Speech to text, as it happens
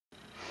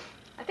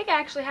I think I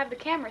actually have the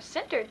camera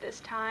centered this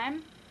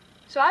time.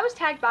 So I was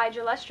tagged by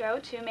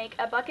Jalestro to make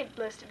a bucket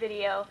list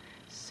video.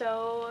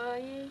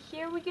 So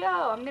here we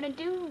go. I'm gonna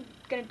do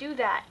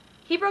that.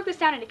 He broke this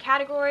down into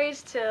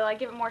categories to like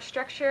give it more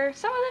structure.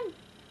 Some of them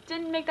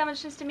didn't make that much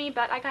sense to me,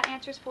 but I got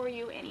answers for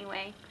you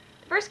anyway.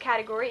 The first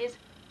category is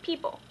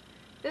people.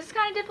 This is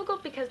kind of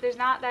difficult because there's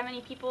not that many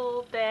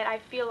people that I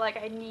feel like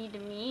I need to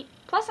meet.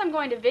 Plus I'm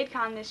going to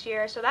VidCon this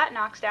year, so that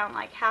knocks down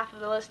like half of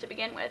the list to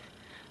begin with.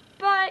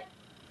 But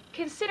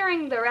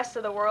considering the rest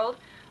of the world,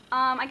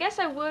 I guess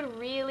I would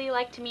really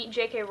like to meet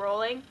J.K.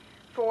 Rowling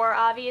for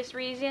obvious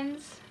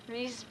reasons.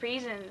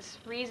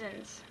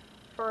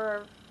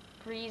 For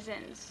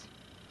reasons.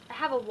 I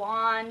have a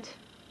wand.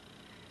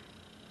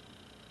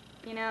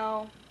 You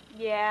know,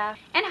 yeah.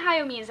 And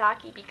Hayao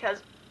Miyazaki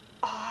because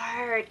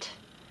art.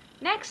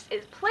 Next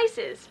is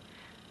places.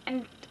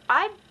 And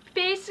I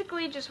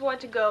basically just want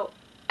to go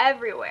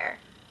everywhere.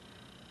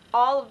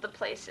 All of the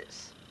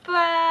places. But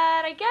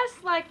I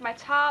guess like my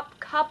top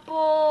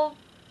couple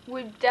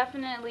would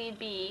definitely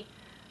be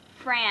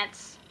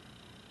France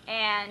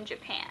and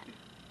Japan.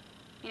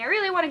 I mean, I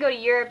really want to go to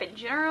Europe in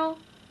general,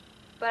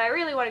 but I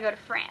really want to go to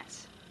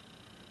France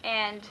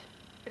and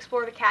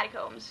explore the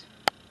catacombs.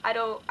 I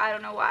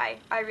don't know why.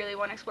 I really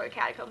want to explore the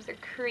catacombs. They're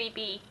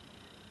creepy,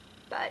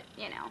 but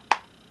you know,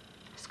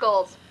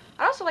 skulls.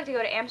 I'd also like to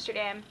go to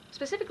Amsterdam,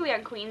 specifically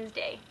on Queen's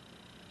Day.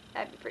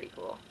 That'd be pretty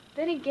cool.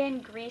 Then again,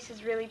 Greece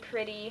is really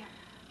pretty.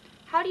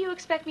 How do you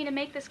expect me to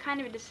make this kind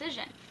of a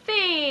decision?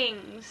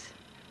 Things!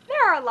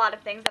 There are a lot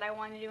of things that I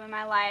want to do in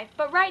my life,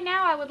 but right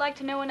now I would like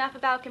to know enough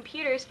about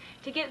computers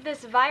to get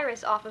this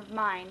virus off of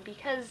mine,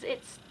 because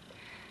it's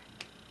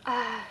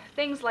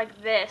things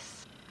like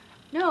this.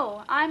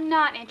 No, I'm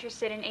not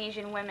interested in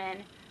Asian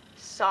women.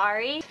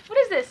 Sorry. What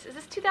is this? Is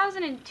this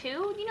 2002?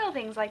 You know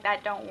things like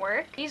that don't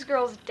work. These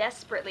girls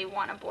desperately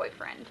want a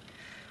boyfriend.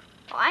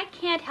 Well, I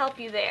can't help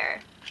you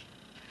there.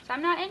 So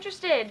I'm not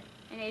interested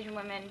in Asian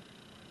women.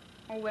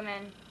 Or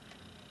women.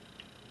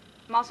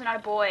 I'm also not a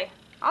boy.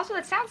 Also,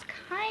 that sounds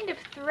kind of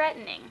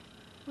threatening.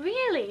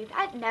 Really?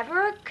 That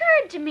never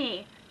occurred to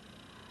me.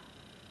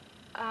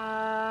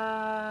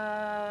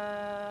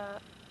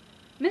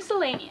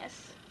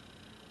 Miscellaneous.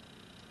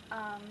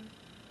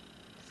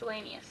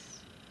 Miscellaneous.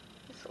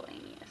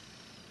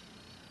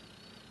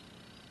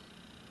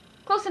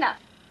 Close enough.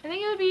 I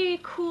think it would be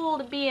cool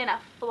to be in a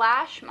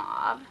flash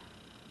mob.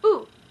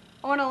 Ooh,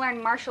 I want to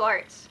learn martial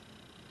arts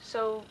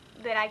so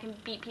that I can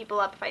beat people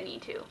up if I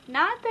need to.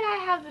 Not that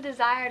I have the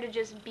desire to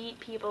just beat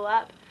people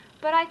up,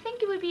 but I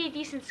think it would be a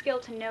decent skill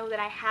to know that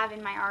I have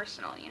in my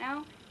arsenal, you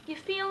know? You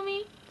feel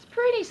me? It's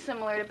pretty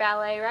similar to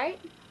ballet, right?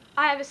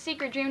 I have a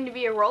secret dream to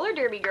be a roller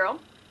derby girl.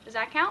 Does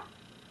that count?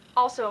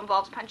 Also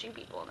involves punching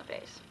people in the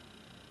face.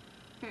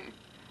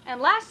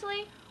 And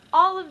lastly,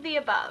 all of the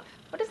above.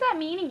 What does that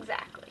mean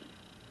exactly?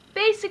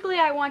 Basically,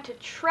 I want to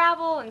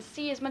travel and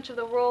see as much of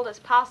the world as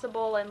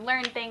possible and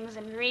learn things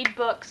and read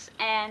books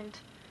and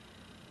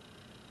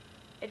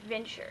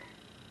adventure.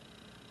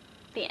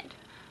 The end.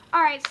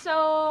 Alright,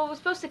 so we're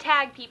supposed to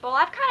tag people.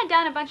 I've kind of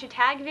done a bunch of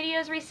tag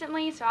videos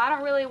recently, so I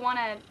don't really want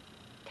to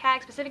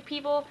tag specific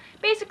people.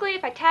 Basically,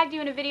 if I tagged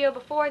you in a video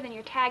before, then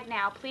you're tagged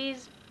now.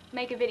 Please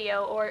make a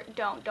video, or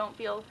don't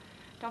feel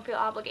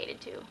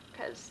obligated to,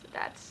 because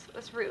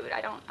that's rude.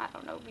 I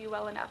don't know you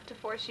well enough to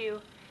force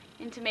you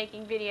into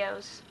making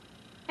videos.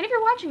 And if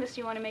you're watching this and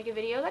you want to make a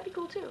video, that'd be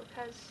cool too,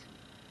 because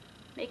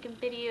making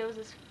videos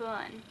is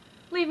fun.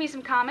 Leave me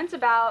some comments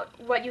about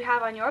what you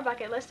have on your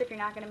bucket list if you're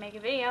not going to make a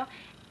video.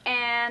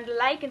 And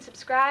like and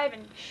subscribe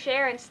and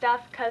share and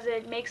stuff, because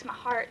it makes my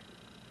heart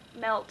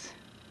melt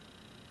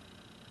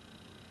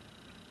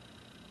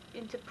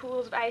into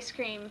pools of ice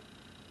cream.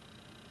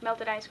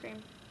 Melted ice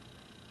cream.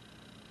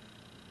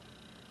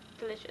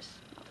 Delicious.